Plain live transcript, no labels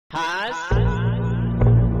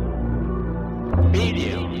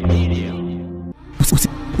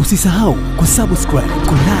Usisahau kusubscribe,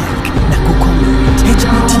 kulike na kucomment.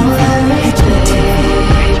 HBTV.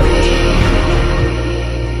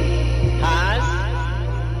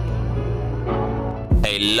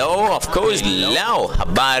 Hello, of course, leo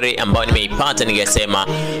habari ambayo nimeipata ningesema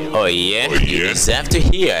oh yeah, you deserve to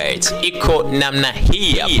hear it. Iko namna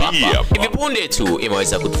hii hapa. Hivi punde tu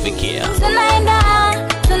imeweza kutufikia.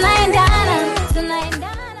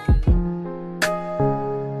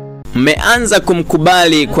 Mmeanza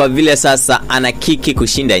kumkubali kwa vile sasa ana kiki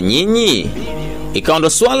kushinda nyinyi? Ikawa ndo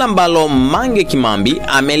swala ambalo Mange Kimambi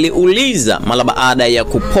ameliuliza mara baada ya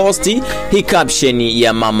kuposti hii caption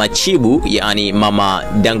ya Mama Chibu, yani Mama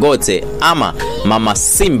Dangote ama Mama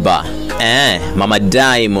Simba, Mama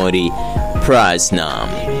Diamond Platinum.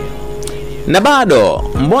 Na bado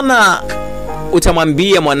mbona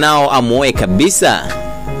utamwambia mwanao amuoe kabisa?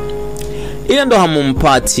 Ila ndo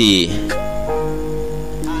hamumpati.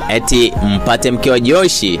 Eti mpate mke wa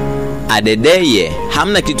Joshi adedeye,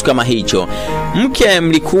 hamna kitu kama hicho. Mke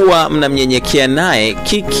mlikuwa mnamnyenyekea naye,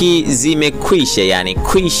 kiki zimekwisha, yani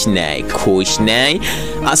kushne.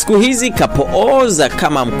 Siku hizi kapooza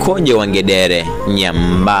kama mkojo wa ngedere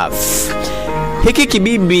nyambafu. Hiki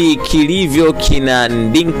kibibi kilivyo kina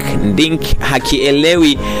ndink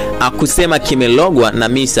hakielewi kusema kimelogwa na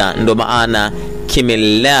misa, ndo maana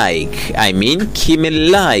kimelike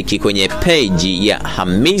kwenye page ya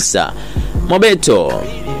Hamisa Mobeto.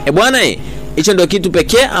 Bwana, hicho ndio kitu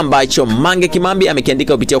pekee ambacho Mange Kimambi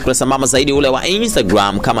amekiandika kupitia ukurasa mama zaidi ule wa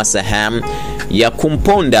Instagram kama sehemu ya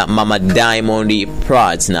kumponda Mama Diamond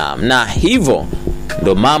Platinum. Na hivyo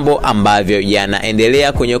ndo mambo ambavyo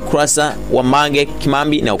yanaendelea kwenye ukurasa wa Mange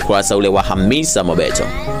Kimambi na ukurasa ule wa Hamisa Mobeto.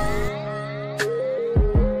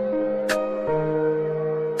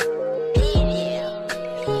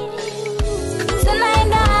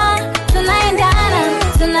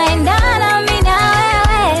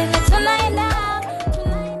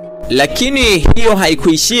 Lakini hiyo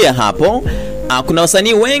haikuishia hapo. Kuna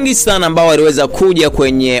wasanii wengi sana ambao waliweza kuja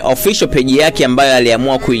kwenye official page yake ambayo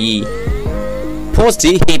aliamua kuiposti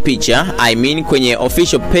hii picha. Kwenye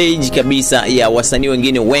official page kabisa ya wasanii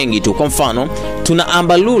wengine wengi tu. Kwa mfano,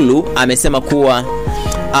 TUNAENDANA amesema kuwa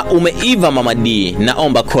umeiva Mama D,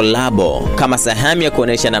 naomba collabo, kama sehemu ya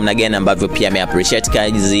kuonesha namna gani ambavyo pia ameappreciate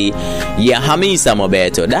kazi ya Hamisa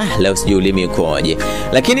Mobeto. Leo sijui ulimi ukoje.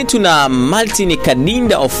 Lakini tuna Martin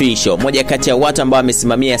Kadinda official, moja kati ya watu ambao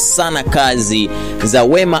amesimamia sana kazi za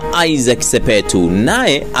Wema Isaac Sepetu.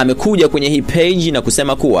 Naye amekuja kwenye hii page na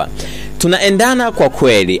kusema kuwa tunaendana kwa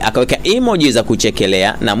kweli, akaweka emoji za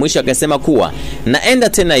kuchekelea na mwisho akasema kuwa naenda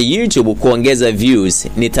tena YouTube kuongeza views,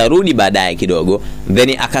 nitarudi baadaye kidogo.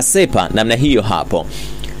 Then akasepa namna hiyo hapo.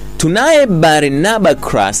 Tunaye Barnaba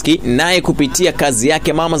Kraski, naye kupitia kazi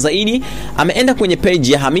yake mama zaidi ameenda kwenye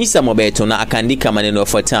page ya Hamisa Mobeto na akaandika maneno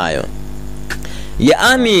yafuatayo: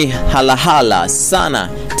 yaani halahala sana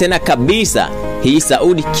tena kabisa hii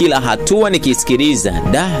Saudi, kila hatua nikisikiliza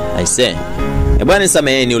aise. Bwana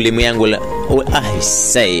sameheni ulimi yangu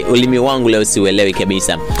ulimi wangu leo siuelewi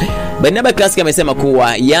kabisa. Barnaba Kraski amesema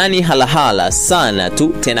kuwa yani halahala sana tu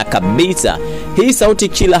tena kabisa hii sauti,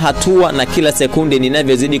 kila hatua na kila sekunde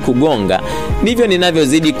ninavyozidi kugonga ndivyo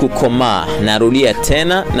ninavyozidi kukomaa, narudia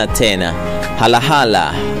tena na tena,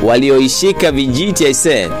 halahala walioishika vijiti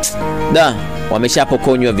aise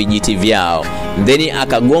wameshapokonywa vijiti vyao. Then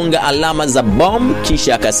akagonga alama za bomb,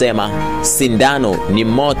 kisha akasema sindano ni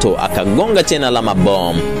moto, akagonga tena alama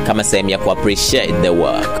bomb kama sehemu ya ku appreciate the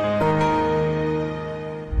work.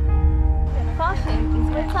 Fashion is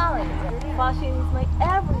my talent. Fashion is my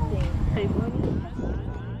everything.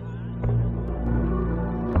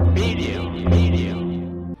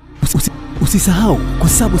 Usisahau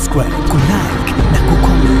kusubscribe, kulike na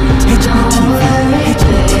kucomment.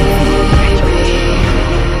 HBTV.